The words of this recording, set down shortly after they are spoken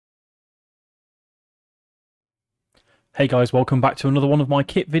Hey guys, welcome back to another one of my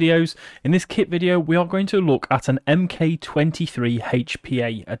kit videos. In this kit video we are going to look at an Mk23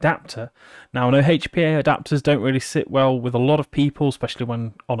 HPA adapter. Now I know HPA adapters don't really sit well with a lot of people, especially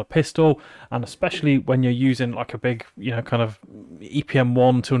when on a pistol, and especially when you're using like a big, kind of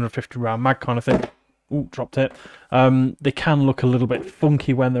EPM1 250 round mag kind of thing. Ooh, dropped it. They can look a little bit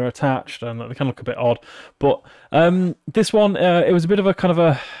funky when they're attached, and they can look a bit odd. But this one, it was a bit of a kind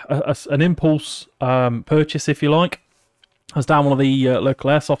of an impulse purchase, if you like. I was down one of the local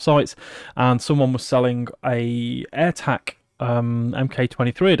Airsoft sites, and someone was selling a Airtac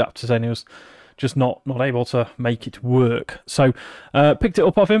Mk23 adapters, and he was just not able to make it work. So picked it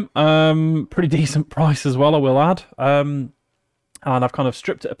up off him, pretty decent price as well, I will add. And I've kind of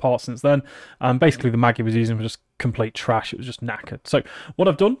stripped it apart since then. Basically, the mag he was using was just complete trash. It was just knackered. So what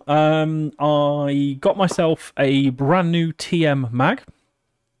I've done, I got myself a brand new TM mag.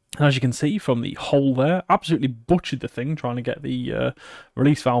 And as you can see from the hole there, absolutely butchered the thing trying to get the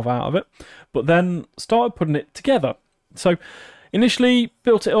release valve out of it. But then started putting it together. So initially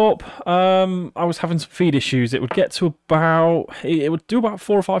built it up. I was having some feed issues. It would get to about, it would do about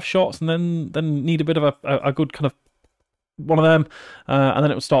 4 or 5 shots, and then need a bit of a good kind of one of them, and then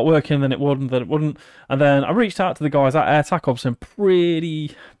it would start working, and then it wouldn't, and then I reached out to the guys at Airtac. Obviously, I'm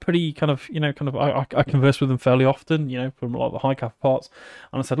pretty kind of, I converse with them fairly often, from a lot of the high cap parts,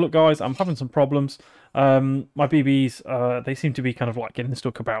 and I said, look guys, I'm having some problems. My BBs, they seem to be kind of like getting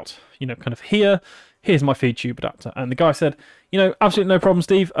stuck about, kind of here's my feed tube adapter. And the guy said, absolutely no problem,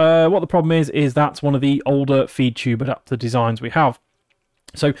 Steve. What the problem is that's one of the older feed tube adapter designs we have.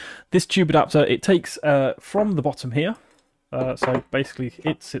 So this tube adapter, it takes from the bottom here. So basically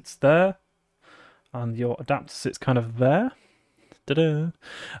it sits there, and your adapter sits kind of there. And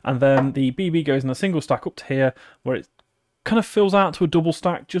then the BB goes in a single stack up to here, where it kind of fills out to a double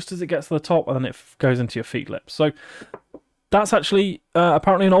stack just as it gets to the top, and then it goes into your feed lip. So that's actually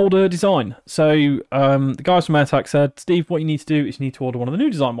apparently an older design. So the guys from Airtac said, Steve, what you need to do is you need to order one of the new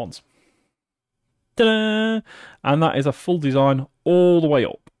design ones. And that is a full design all the way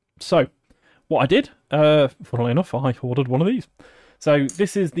up. So what I did, funnily enough, I ordered one of these. So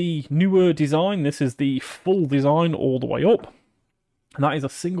this is the newer design. This is the full design all the way up. And that is a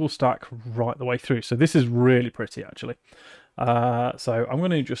single stack right the way through. So this is really pretty, actually. So I'm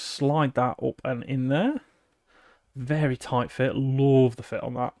going to just slide that up and in there. Very tight fit. Love the fit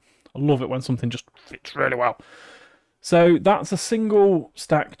on that. I love it when something just fits really well. So that's a single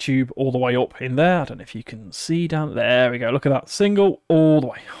stack tube all the way up in there. I don't know if you can see down there. We go. Look at that. Single all the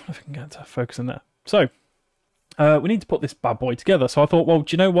way. I don't know if I can get to focus in there. So we need to put this bad boy together. So I thought, well,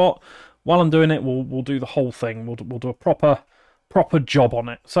 do you know what? While I'm doing it, we'll do the whole thing. We'll do a proper job on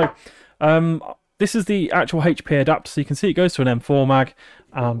it. So this is the actual HPA adapter. So you can see it goes to an M4 mag.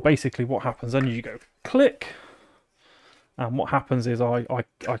 And basically what happens, then you go click. And what happens is I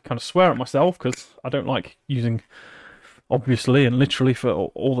kind of swear at myself because I don't like using, obviously and literally, for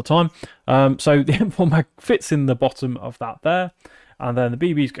all the time. So the M4 mag fits in the bottom of that there, and then the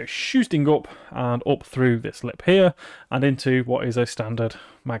BBs go shooting up and up through this lip here and into what is a standard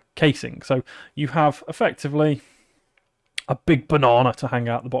mag casing. So you have effectively a big banana to hang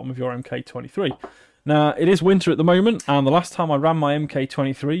out the bottom of your Mk23. Now, it is winter at the moment, and the last time I ran my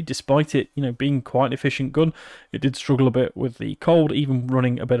Mk23, despite it, being quite an efficient gun, it did struggle a bit with the cold, even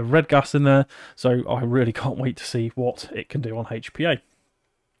running a bit of red gas in there, so I really can't wait to see what it can do on HPA.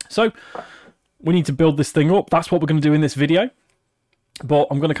 So, we need to build this thing up. That's what we're going to do in this video, but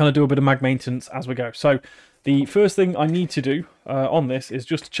I'm going to kind of do a bit of mag maintenance as we go. So, the first thing I need to do on this is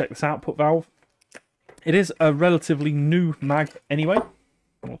just to check this output valve. It is a relatively new mag anyway.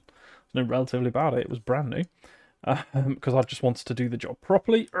 Well, no relatively about it, it was brand new, because I just wanted to do the job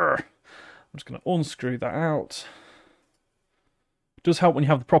properly. I'm just going to unscrew that out. It does help when you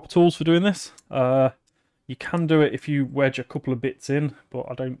have the proper tools for doing this. You can do it if you wedge a couple of bits in, but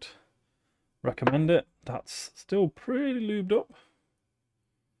I don't recommend it. That's still pretty lubed up.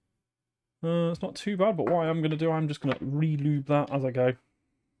 It's not too bad, but what I'm going to do, I'm just going to re-lube that as I go.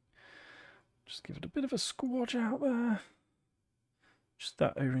 Just give it a bit of a squodge out there. Just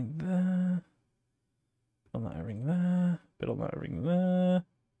that O-ring there, bit on that O-ring there, bit on that O-ring there,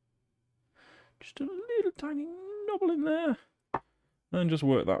 just a little tiny knobble in there, and just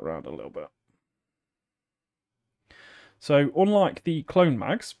work that around a little bit. So unlike the clone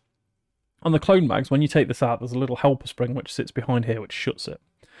mags, on the clone mags, when you take this out, there's a little helper spring which sits behind here which shuts it.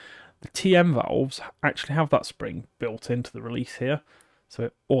 The TM valves actually have that spring built into the release here, so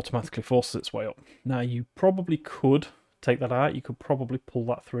it automatically forces its way up. Now you probably could take that out, you could probably pull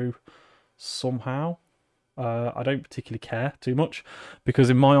that through somehow. I don't particularly care too much, because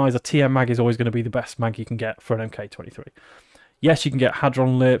in my eyes a TM mag is always going to be the best mag you can get for an Mk23. Yes, you can get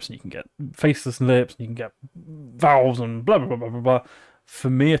hadron lips, and you can get faceless lips, and you can get valves and blah, blah, blah, blah, blah, blah. For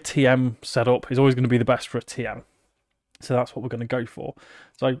me, a TM setup is always going to be the best for a TM. So that's what we're going to go for.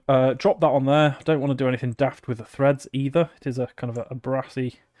 So drop that on there. I don't want to do anything daft with the threads either. It is a kind of a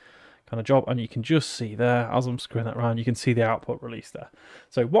brassy kind of job, and you can just see there, as I'm screwing that around, you can see the output release there.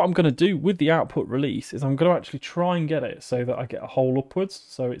 So what I'm going to do with the output release is I'm going to actually try and get it so that I get a hole upwards.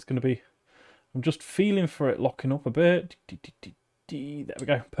 So it's going to be, I'm just feeling for it locking up a bit. There we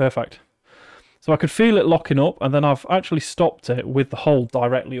go, perfect. So I could feel it locking up, and then I've actually stopped it with the hole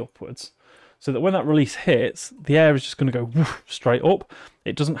directly upwards, so that when that release hits, the air is just going to go woof, straight up.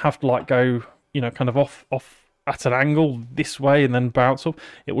 It doesn't have to like go, you know, kind of off at an angle this way and then bounce up.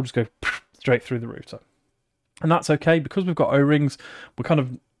 It will just go straight through the router. And that's okay, because we've got O-rings, we're kind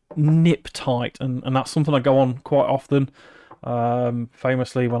of nip tight, and that's something I go on quite often.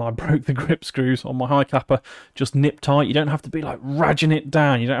 Famously, when I broke the grip screws on my high capper, just nip tight. You don't have to be like ragging it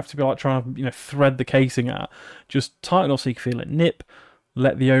down. You don't have to be like trying to, you know, thread the casing out. Just tighten enough so you can feel it nip.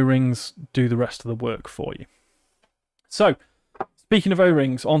 Let the O-rings do the rest of the work for you. So, speaking of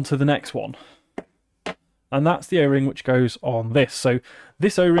O-rings, on to the next one. And that's the O-ring which goes on this. So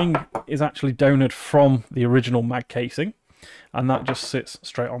this O-ring is actually donated from the original mag casing, and that just sits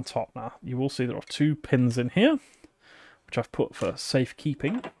straight on top. Now, you will see there are 2 pins in here, which I've put for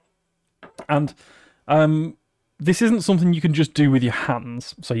safekeeping. And this isn't something you can just do with your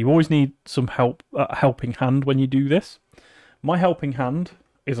hands, so you always need some help, helping hand when you do this. My helping hand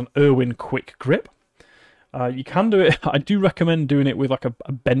is an Irwin quick grip. You can do it, I do recommend doing it with like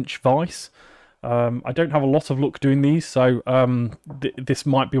a bench vise. I don't have a lot of luck doing these, so this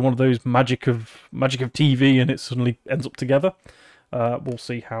might be one of those magic of TV, and it suddenly ends up together. We'll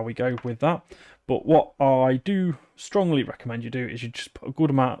see how we go with that. But what I do strongly recommend you do is you just put a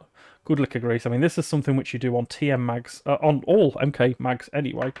good lick of grease. I mean, this is something which you do on TM mags, on all MK mags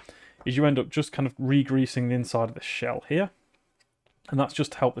anyway, is you end up just kind of re-greasing the inside of the shell here. And that's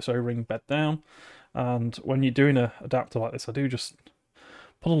just to help this O-ring bed down. And when you're doing an adapter like this, I do just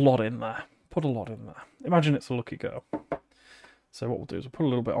put a lot in there. Put a lot in there. Imagine it's a lucky girl. So what we'll do is we'll put a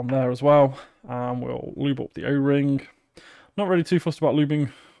little bit on there as well, and we'll lube up the O-ring. Not really too fussed about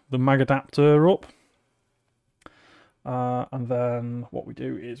lubing the mag adapter up. And then what we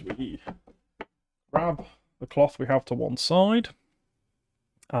do is we grab the cloth we have to one side.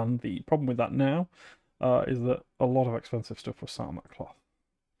 And the problem with that now is that a lot of expensive stuff was sat on that cloth.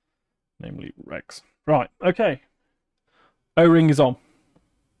 Namely regs. Right, okay. O-ring is on.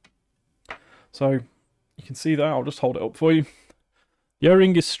 So you can see that. I'll just hold it up for you. The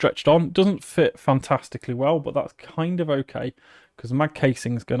O-ring is stretched on. It doesn't fit fantastically well, but that's kind of okay, because the mag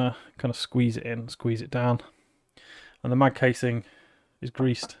casing is going to kind of squeeze it in, squeeze it down. And the mag casing is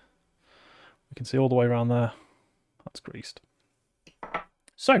greased. You can see all the way around there. That's greased.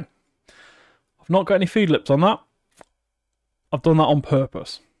 So, I've not got any feed lips on that. I've done that on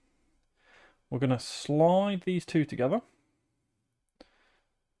purpose. We're going to slide these 2 together.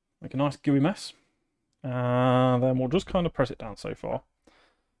 Make a nice gooey mess, and then we'll just kind of press it down so far.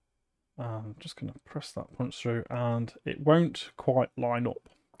 I'm just going to press that punch through, and it won't quite line up.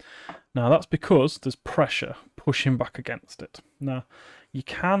 Now that's because there's pressure pushing back against it. Now you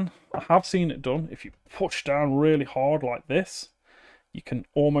can, I have seen it done, if you push down really hard like this, you can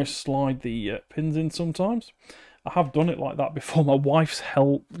almost slide the pins in sometimes. I have done it like that before. My wife's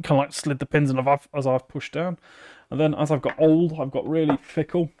held, kind of like slid the pins in as I've pushed down. And then as I've got old, I've got really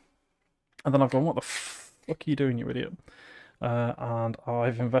fickle. And then I've gone, what the fuck are you doing, you idiot? And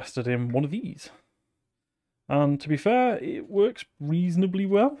I've invested in one of these. And to be fair, it works reasonably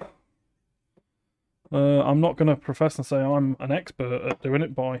well. I'm not going to profess and say I'm an expert at doing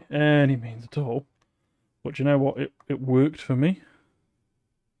it by any means at all. But you know what? It worked for me.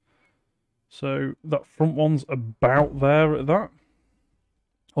 So that front one's about there at that.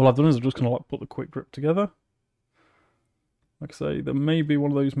 All I've done is I've just kind of like put the quick grip together. Like I say, there may be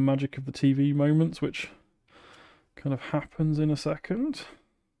one of those magic of the TV moments which kind of happens in a second.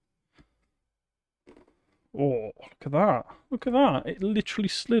 Oh, look at that. Look at that. It literally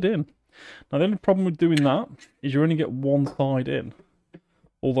slid in. Now, the only problem with doing that is you only get one side in.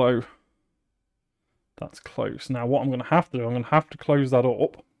 Although, that's close. Now, what I'm going to have to do, I'm going to have to close that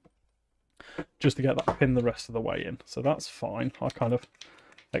up just to get that pin the rest of the way in. So that's fine. I kind of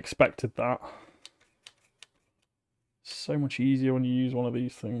expected that. So much easier when you use one of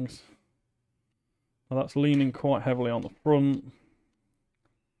these things. Now that's leaning quite heavily on the front.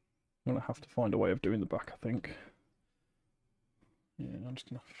 I'm going to have to find a way of doing the back, I think. Yeah, I'm just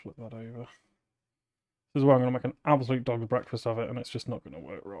going to flip that over. This is where I'm going to make an absolute dog breakfast of it, and it's just not going to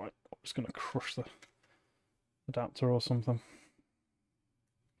work right. I'm just going to crush the adapter or something.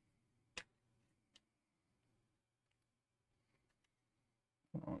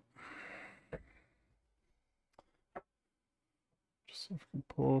 Right. Just see if we can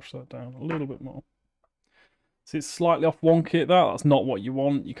push that down a little bit more. See, it's slightly off wonky at that. That's not what you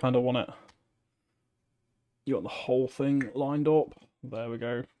want. You kind of want it. You want the whole thing lined up. There we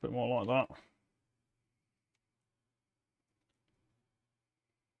go. A bit more like that.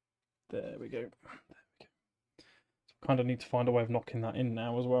 There we go. There we go. So kind of need to find a way of knocking that in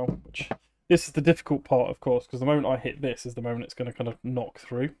now as well. Which this is the difficult part, of course, because the moment I hit this is the moment it's going to kind of knock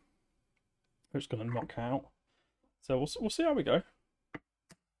through. It's going to knock out. So we'll see how we go.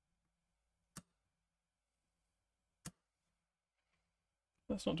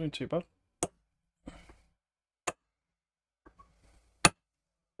 That's not doing too bad.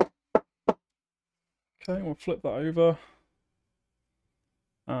 Okay, we'll flip that over.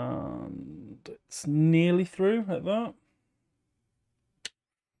 And it's nearly through at that.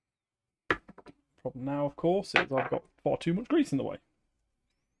 Problem now, of course, is I've got far too much grease in the way.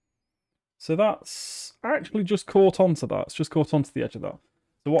 So that's actually just caught onto that. It's just caught onto the edge of that.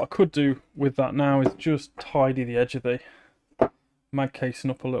 So what I could do with that now is just tidy the edge of the mag casing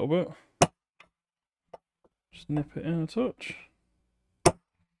up a little bit. Just nip it in a touch.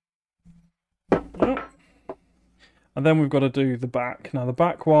 Yep. And then we've got to do the back. Now the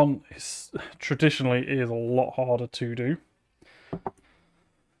back one is traditionally is a lot harder to do.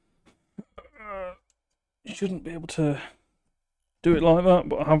 You shouldn't be able to do it like that,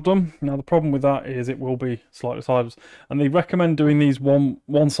 but I have done. Now the problem with that is it will be slightly sideways, and they recommend doing these one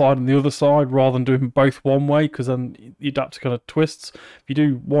side and the other side rather than doing them both one way, because then the adapter kind of twists. If you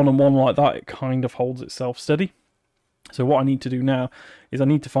do one and one like that, it kind of holds itself steady. So what I need to do now is I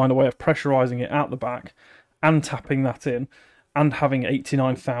need to find a way of pressurizing it out the back and tapping that in and having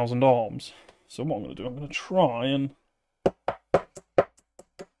 89,000 arms. So what I'm going to do, I'm going to try and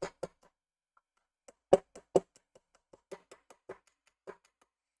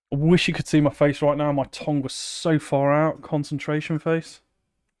I wish you could see my face right now. My tongue was so far out. Concentration face.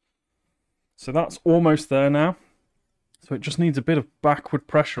 So that's almost there now. So it just needs a bit of backward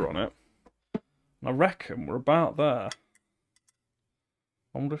pressure on it. And I reckon we're about there.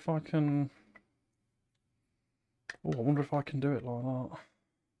 I wonder if I can... Oh, I wonder if I can do it like that.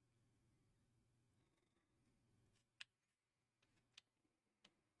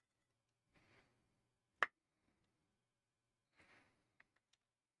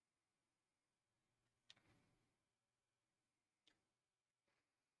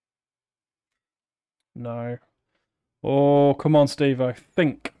 No. Oh, come on, Steve-o.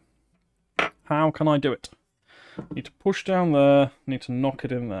 Think. How can I do it? Need to push down there. Need to knock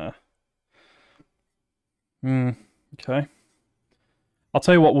it in there. Okay. I'll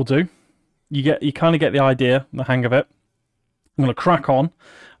tell you what we'll do. You kind of get the idea, the hang of it. I'm going to crack on,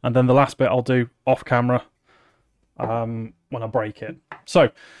 and then the last bit I'll do off camera when I break it. So,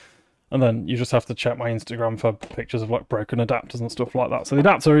 and then you just have to check my Instagram for pictures of like broken adapters and stuff like that. So the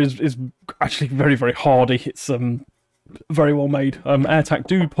adapter is actually very, very hardy. It's very well made. Airtac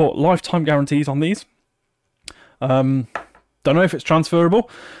do put lifetime guarantees on these. Don't know if it's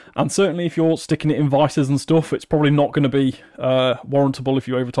transferable, and certainly if you're sticking it in vices and stuff, it's probably not going to be warrantable if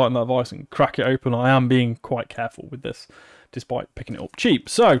you over tighten that vice and crack it open. I am being quite careful with this, despite picking it up cheap.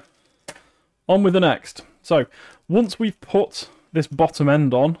 So, on with the next. So, once we've put this bottom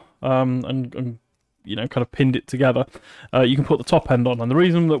end on, and you know, kind of pinned it together, you can put the top end on. And the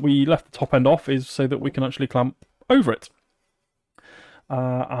reason that we left the top end off is so that we can actually clamp over it.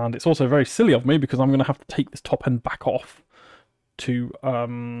 And it's also very silly of me because I'm going to have to take this top end back off to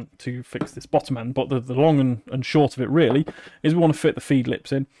fix this bottom end. But the long and short of it really is we want to fit the feed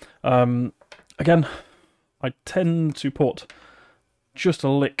lips in. Again, I tend to put just a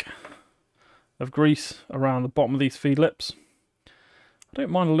lick of grease around the bottom of these feed lips. I don't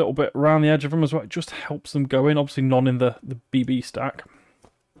mind a little bit around the edge of them as well. It just helps them go in. Obviously none in the BB stack.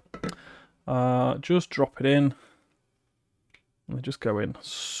 Just drop it in. And they just go in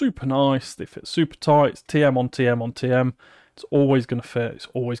super nice. They fit super tight. It's TM on TM on TM. It's always going to fit. It's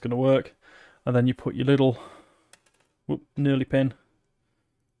always going to work. And then you put your little knurly pin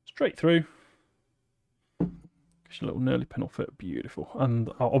straight through. Your little knurly pin will fit beautiful. And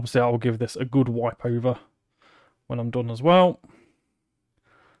obviously I will give this a good wipe over when I'm done as well.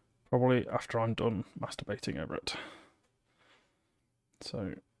 Probably after I'm done masturbating over it.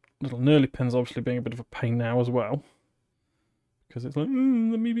 So little knurly pin's obviously being a bit of a pain now as well. Because it's like,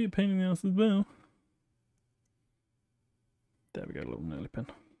 let me be a pain in the ass as well. There we go, little knurly pin.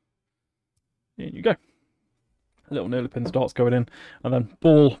 In you go. Little nilly pin starts going in, and then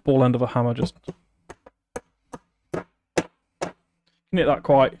ball end of a hammer just hit that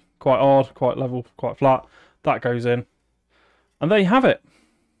quite hard, quite level, quite flat. That goes in, and there you have it.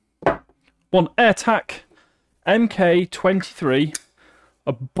 One Airtac Mk23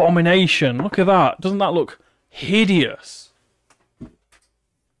 abomination. Look at that. Doesn't that look hideous?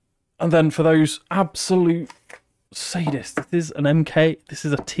 And then for those absolute sadists, this is an MK. This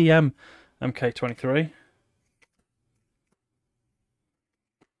is a TM Mk23.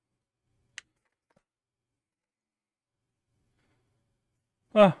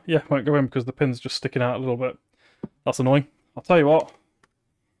 Ah, yeah, won't go in because the pin's just sticking out a little bit. That's annoying. I'll tell you what.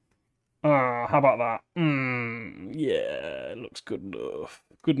 Ah, how about that? Yeah, it looks good enough.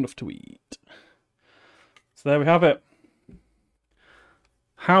 Good enough to eat. So there we have it.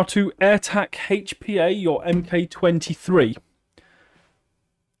 How to Airtac HPA your Mk23.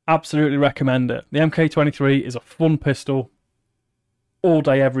 Absolutely recommend it. The Mk23 is a fun pistol all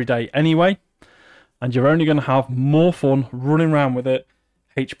day, every day anyway. And you're only going to have more fun running around with it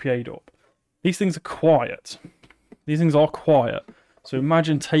HPA'd up. These things are quiet. These things are quiet. So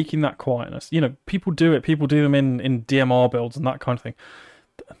imagine taking that quietness. You know, people do it. People do them in DMR builds and that kind of thing.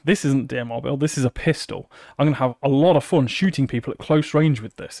 This isn't DMR build. This is a pistol. I'm going to have a lot of fun shooting people at close range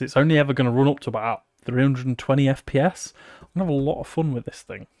with this. It's only ever going to run up to about 320 FPS. I'm going to have a lot of fun with this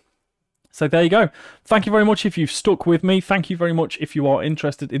thing. So there you go. Thank you very much if you've stuck with me. Thank you very much if you are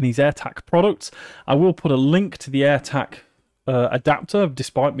interested in these Airtac products. I will put a link to the Airtac adapter,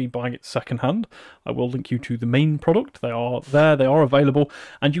 despite me buying it secondhand. I will link you to the main product. They are there, they are available,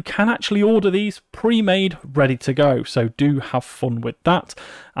 and you can actually order these pre-made, ready to go. So do have fun with that.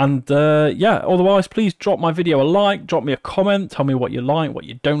 And yeah, otherwise, please drop my video a like, drop me a comment, tell me what you like, what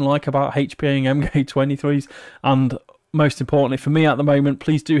you don't like about HPAing Mk23s, and most importantly for me at the moment,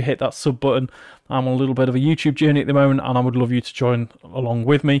 please do hit that sub button. I'm on a little bit of a YouTube journey at the moment, and I would love you to join along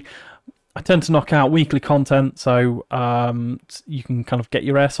with me. I tend to knock out weekly content, so you can kind of get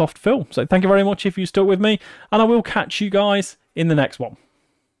your airsoft fill. So thank you very much if you stuck with me, and I will catch you guys in the next one.